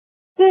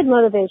Good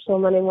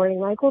motivational Monday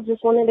morning, Michael.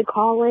 Just wanted to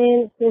call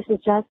in. This is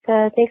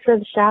Jessica. Thanks for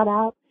the shout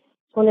out.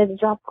 Just wanted to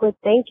drop a quick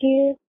thank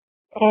you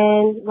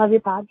and love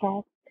your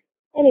podcast.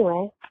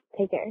 Anyway,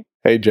 take care.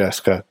 Hey,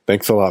 Jessica.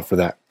 Thanks a lot for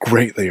that.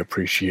 Greatly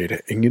appreciate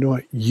it. And you know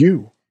what?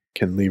 You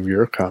can leave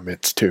your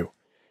comments too.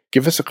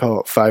 Give us a call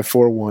at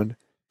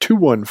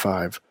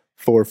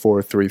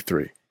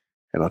 541-215-4433.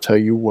 And I'll tell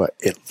you what,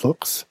 it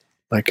looks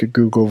like a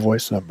Google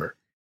Voice number.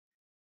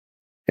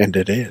 And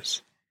it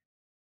is.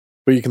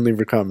 But you can leave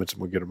your comments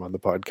and we'll get them on the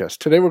podcast.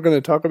 Today we're going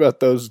to talk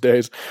about those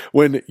days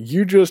when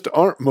you just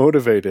aren't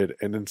motivated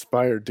and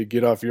inspired to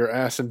get off your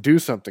ass and do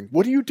something.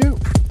 What do you do?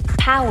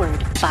 Powered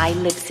by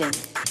Libsyn,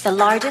 the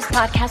largest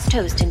podcast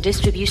host and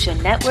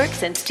distribution network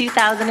since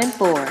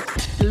 2004.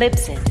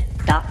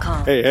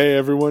 Libsyn.com. Hey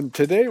everyone.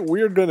 Today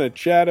we're going to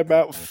chat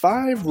about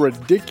 5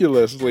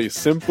 ridiculously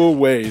simple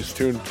ways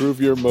to improve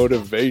your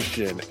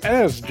motivation.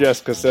 As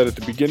Jessica said at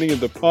the beginning of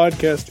the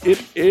podcast,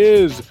 it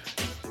is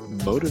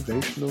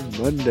Motivational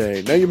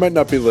Monday. Now, you might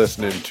not be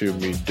listening to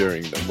me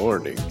during the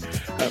morning,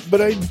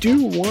 but I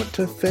do want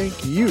to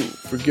thank you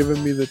for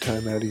giving me the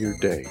time out of your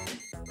day.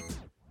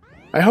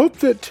 I hope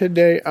that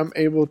today I'm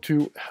able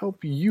to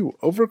help you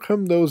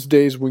overcome those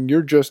days when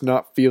you're just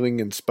not feeling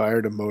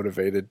inspired and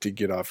motivated to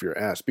get off your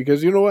ass.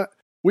 Because you know what?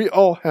 We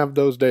all have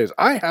those days.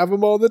 I have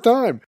them all the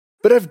time.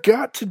 But I've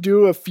got to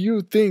do a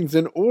few things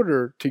in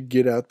order to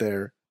get out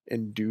there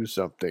and do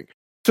something.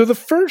 So the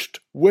first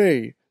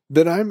way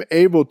that I'm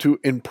able to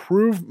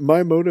improve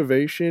my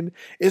motivation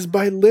is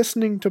by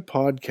listening to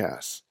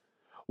podcasts.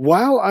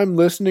 While I'm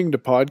listening to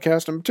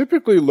podcasts, I'm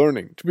typically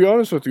learning. To be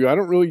honest with you, I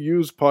don't really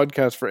use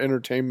podcasts for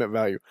entertainment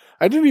value.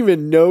 I didn't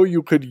even know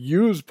you could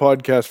use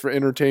podcasts for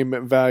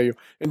entertainment value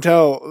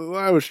until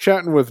I was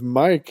chatting with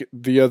Mike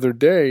the other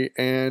day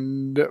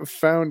and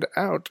found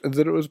out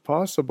that it was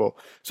possible.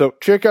 So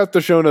check out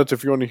the show notes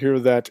if you want to hear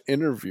that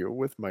interview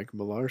with Mike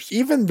Millarcy.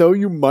 Even though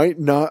you might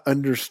not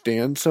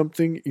understand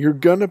something, you're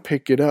going to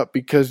pick it up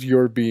because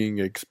you're being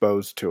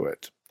exposed to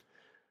it.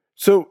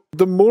 So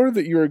the more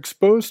that you're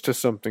exposed to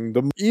something,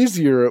 the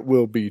easier it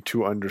will be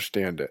to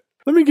understand it.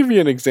 Let me give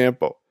you an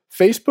example.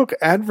 Facebook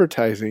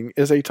advertising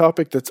is a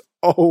topic that's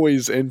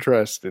always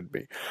interested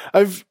me.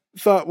 I've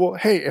thought, well,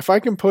 hey, if I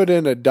can put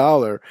in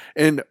 $1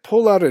 and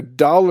pull out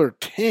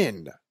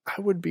 $1.10, I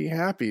would be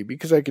happy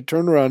because I could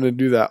turn around and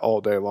do that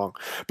all day long.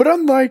 But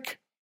unlike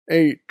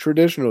a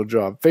traditional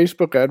job,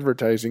 Facebook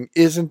advertising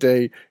isn't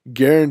a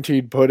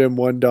guaranteed put in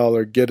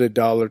 $1, get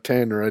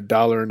 $1.10 or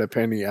 $1 and a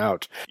penny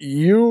out.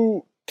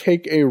 You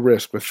take a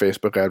risk with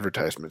Facebook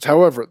advertisements.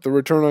 However, the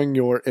return on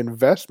your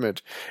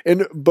investment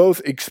in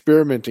both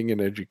experimenting and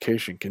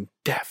education can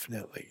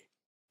definitely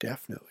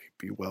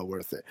be well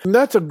worth it. And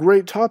that's a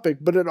great topic,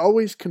 but it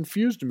always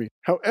confused me.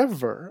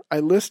 However, I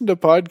listened to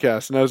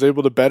podcasts and I was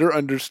able to better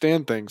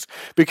understand things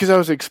because I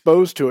was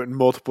exposed to it in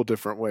multiple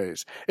different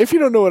ways. If you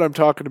don't know what I'm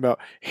talking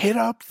about, hit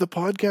up the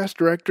podcast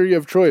directory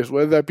of choice,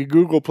 whether that be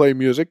Google Play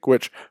Music,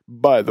 which,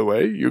 by the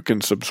way, you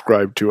can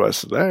subscribe to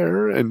us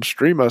there and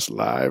stream us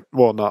live.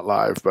 Well, not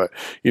live, but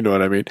you know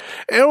what I mean.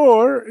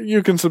 Or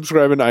you can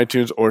subscribe in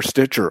iTunes or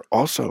Stitcher.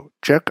 Also,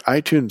 check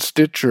iTunes,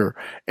 Stitcher,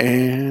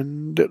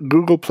 and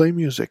Google Play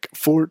Music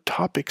for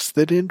topics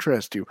that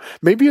interest you.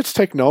 Maybe it's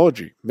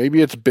technology.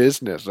 Maybe it's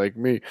business like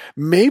me.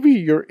 Maybe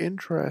you're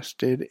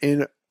interested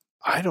in,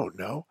 I don't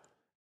know,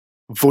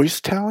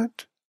 voice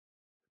talent?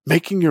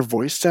 Making your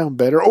voice sound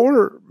better?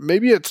 Or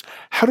maybe it's,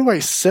 how do I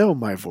sell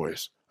my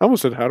voice? I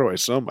almost said, how do I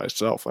sell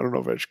myself? I don't know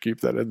if I should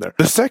keep that in there.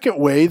 The second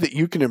way that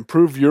you can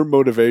improve your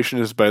motivation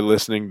is by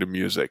listening to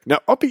music. Now,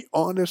 I'll be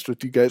honest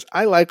with you guys.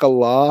 I like a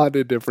lot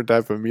of different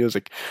type of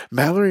music.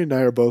 Mallory and I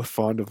are both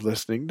fond of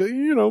listening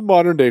to,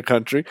 modern day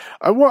country.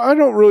 I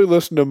don't really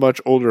listen to much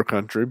older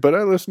country, but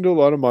I listen to a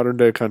lot of modern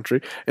day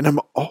country. And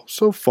I'm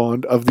also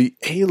fond of the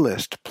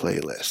A-list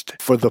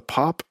playlist for the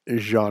pop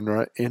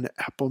genre in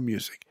Apple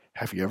Music.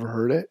 Have you ever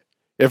heard it?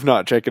 If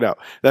not, check it out.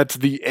 That's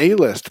the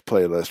A-list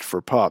playlist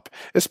for pop,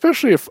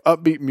 especially if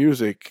upbeat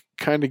music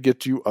kind of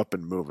gets you up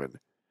and moving.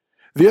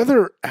 The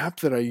other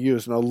app that I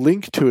use, and I'll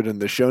link to it in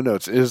the show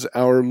notes, is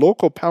our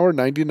local Power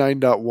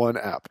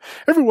 99.1 app.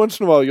 Every once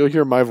in a while, you'll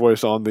hear my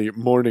voice on the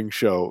morning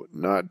show.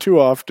 Not too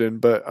often,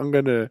 but I'm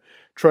going to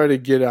try to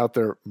get out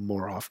there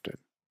more often.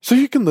 So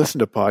you can listen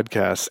to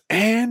podcasts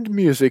and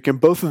music, and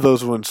both of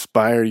those will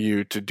inspire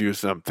you to do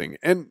something.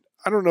 And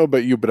I don't know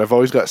about you, but I've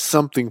always got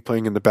something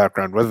playing in the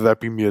background, whether that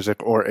be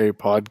music or a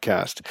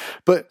podcast.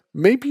 But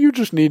maybe you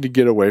just need to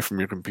get away from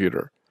your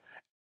computer.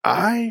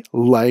 I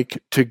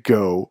like to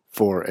go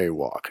for a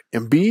walk.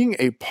 And being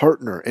a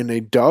partner in a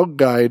dog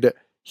guide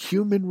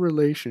human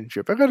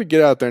relationship, I got to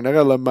get out there and I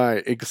got to let my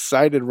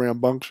excited,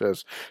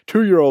 rambunctious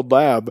 2-year-old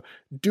lab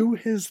do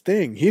his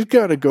thing. He's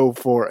got to go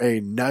for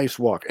a nice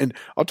walk. And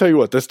I'll tell you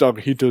what, this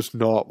dog, he does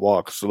not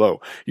walk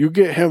slow. You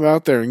get him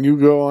out there and you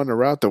go on a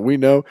route that we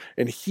know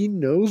and he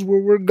knows where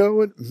we're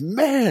going.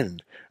 Man,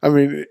 I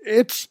mean,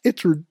 it's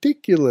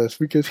ridiculous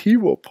because he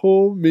will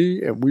pull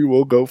me and we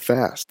will go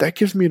fast. That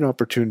gives me an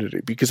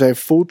opportunity because I have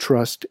full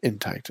trust in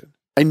Titan.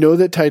 I know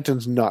that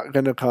Titan's not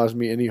going to cause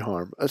me any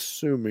harm,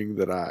 assuming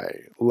that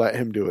I let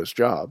him do his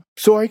job.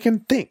 So I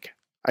can think.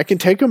 I can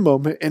take a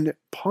moment and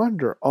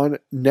ponder on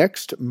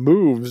next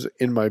moves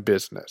in my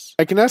business.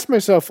 I can ask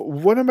myself,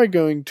 what am I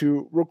going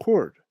to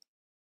record?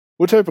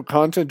 What type of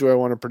content do I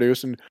want to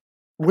produce, and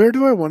where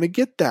do I want to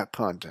get that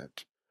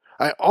content?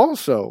 I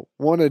also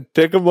want to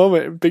take a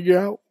moment and figure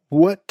out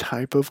what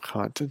type of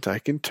content I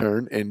can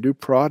turn into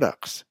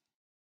products.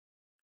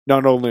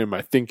 Not only am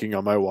I thinking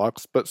on my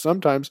walks, but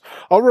sometimes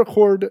I'll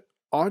record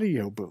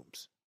audio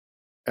booms.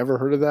 Ever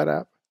heard of that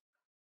app?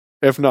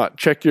 If not,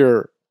 check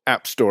your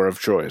app store of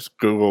choice.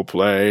 Google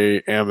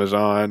Play,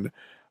 Amazon,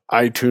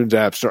 iTunes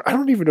App Store. I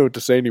don't even know what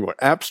to say anymore.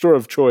 App Store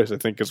of choice, I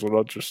think, is what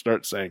I'll just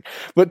start saying.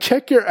 But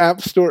check your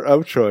App Store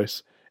of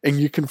choice, and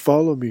you can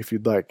follow me if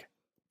you'd like.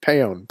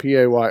 Payown,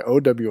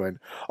 P-A-Y-O-W-N.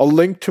 I'll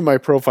link to my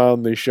profile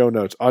in the show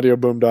notes,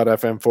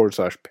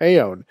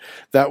 audioboom.fm/payown.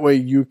 That way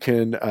you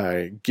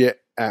can get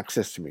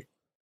access to me.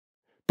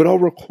 But I'll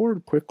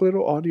record quick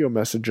little audio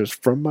messages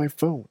from my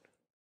phone,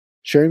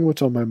 sharing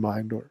what's on my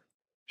mind or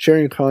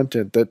sharing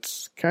content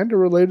that's kind of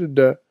related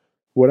to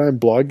what I'm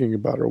blogging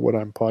about or what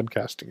I'm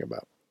podcasting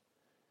about.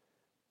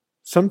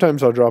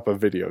 Sometimes I'll drop a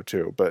video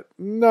too, but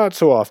not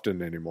so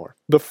often anymore.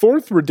 The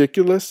fourth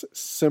ridiculous,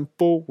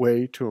 simple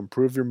way to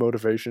improve your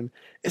motivation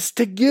is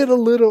to get a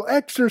little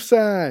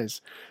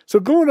exercise. So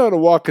going on a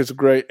walk is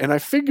great, and I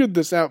figured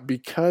this out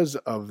because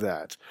of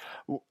that.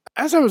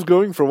 As I was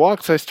going for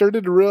walks, I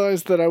started to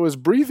realize that I was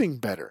breathing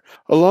better.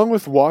 Along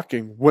with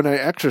walking, when I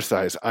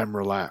exercise, I'm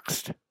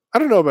relaxed. I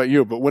don't know about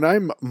you, but when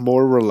I'm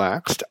more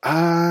relaxed,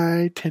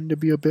 I tend to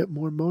be a bit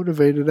more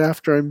motivated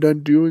after I'm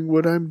done doing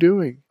what I'm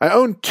doing. I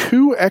own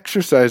 2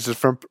 exercises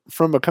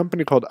from a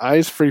company called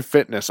Eyes Free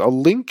Fitness. I'll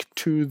link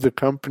to the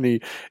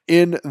company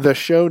in the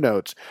show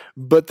notes,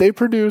 but they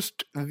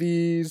produced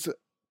these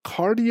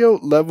cardio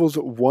levels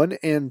 1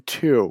 and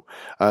 2.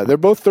 They're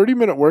both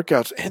 30-minute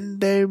workouts,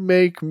 and they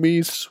make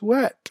me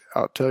sweat.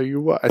 I'll tell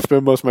you what. I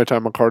spend most of my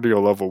time on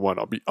cardio level 1.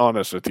 I'll be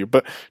honest with you.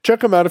 But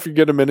check them out if you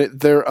get a minute.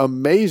 They're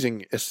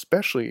amazing,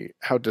 especially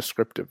how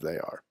descriptive they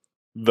are.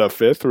 The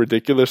fifth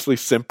ridiculously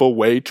simple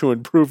way to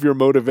improve your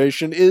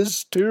motivation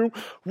is to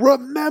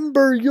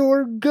remember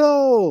your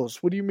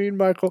goals. What do you mean,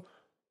 Michael?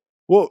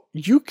 Well,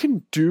 you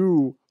can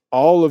do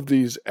all of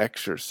these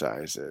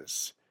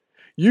exercises.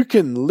 You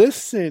can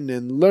listen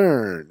and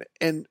learn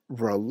and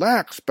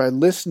relax by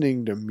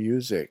listening to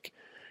music.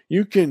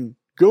 You can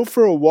go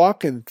for a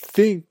walk and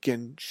think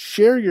and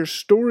share your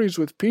stories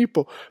with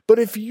people. But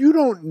if you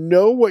don't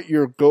know what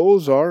your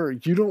goals are, or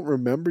you don't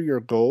remember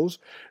your goals,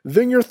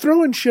 then you're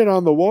throwing shit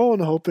on the wall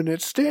and hoping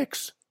it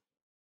sticks.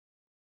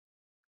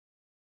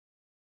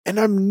 And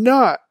I'm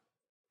not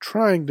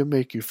trying to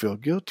make you feel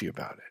guilty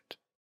about it.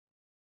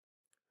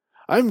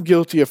 I'm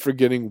guilty of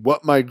forgetting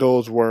what my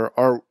goals were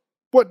or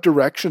what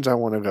directions I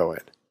want to go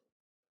in.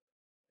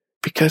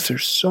 Because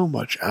there's so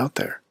much out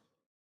there.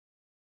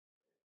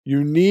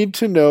 You need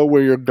to know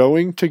where you're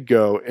going to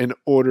go in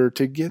order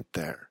to get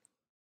there.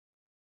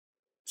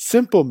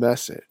 Simple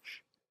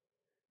message.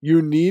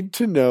 You need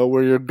to know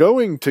where you're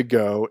going to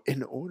go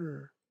in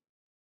order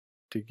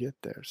to get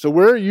there. So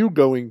where are you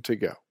going to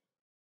go?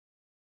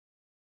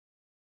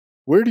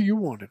 Where do you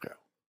want to go?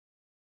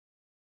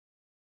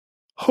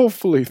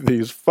 Hopefully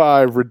these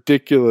 5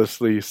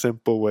 ridiculously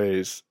simple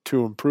ways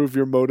to improve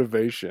your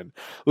motivation,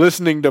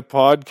 listening to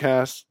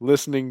podcasts,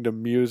 listening to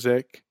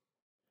music,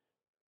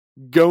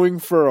 going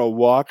for a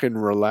walk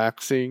and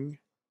relaxing,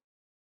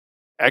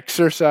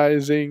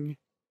 exercising,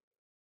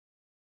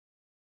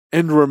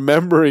 and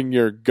remembering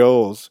your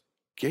goals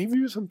gave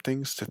you some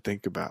things to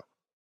think about.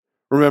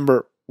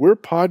 Remember, we're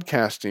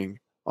podcasting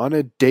on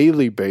a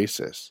daily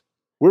basis.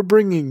 We're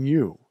bringing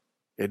you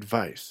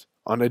advice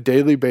on a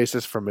daily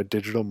basis from a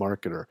digital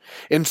marketer,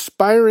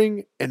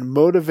 inspiring and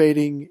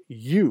motivating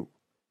you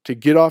to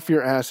get off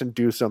your ass and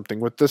do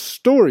something with the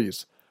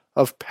stories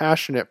of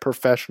passionate,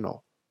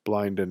 professional,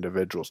 blind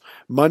individuals.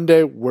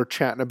 Monday, we're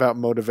chatting about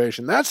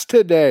motivation. That's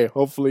today.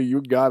 Hopefully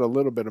you got a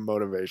little bit of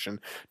motivation.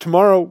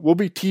 Tomorrow, we'll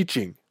be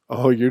teaching.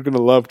 Oh, you're going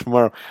to love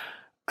tomorrow.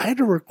 I had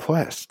a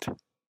request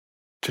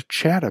to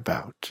chat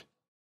about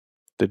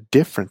the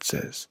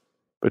differences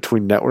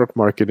between network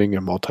marketing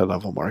and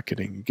multi-level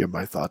marketing and give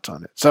my thoughts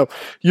on it. So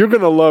you're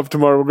going to love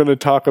tomorrow. We're going to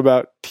talk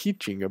about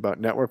teaching about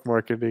network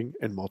marketing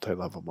and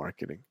multi-level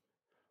marketing.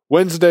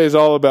 Wednesday is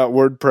all about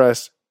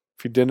WordPress.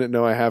 If you didn't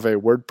know, I have a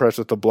WordPress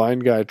with the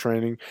Blind Guy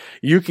training.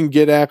 You can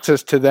get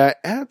access to that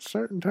at a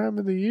certain time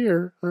of the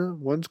year.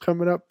 One's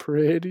coming up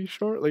pretty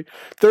shortly.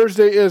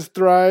 Thursday is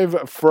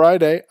Thrive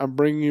Friday. I'm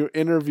bringing you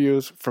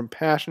interviews from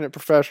passionate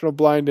professional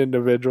blind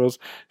individuals.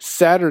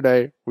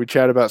 Saturday, we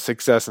chat about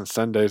success, and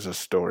Sunday's a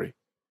story.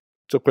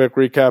 It's a quick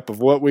recap of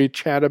what we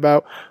chat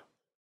about.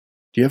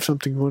 Do you have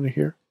something you want to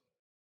hear?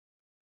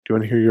 Do you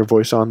want to hear your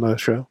voice on the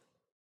show?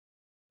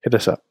 Hit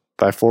us up.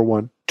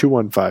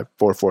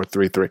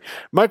 541-215-4433.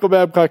 Michael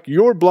Babcock,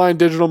 your blind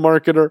digital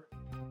marketer,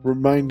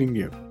 reminding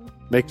you,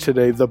 make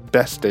today the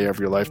best day of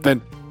your life.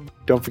 Then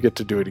don't forget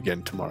to do it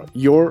again tomorrow.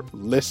 You're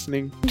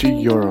listening to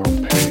Your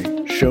Own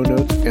Page. show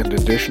notes and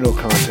additional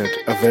content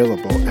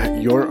available at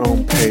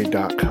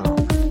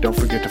yourownpay.com. Don't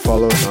forget to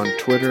follow us on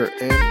Twitter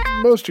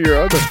and most of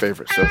your other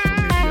favorite social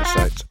media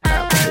sites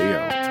at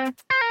Payo.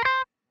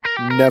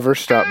 Never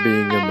stop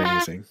being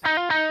amazing.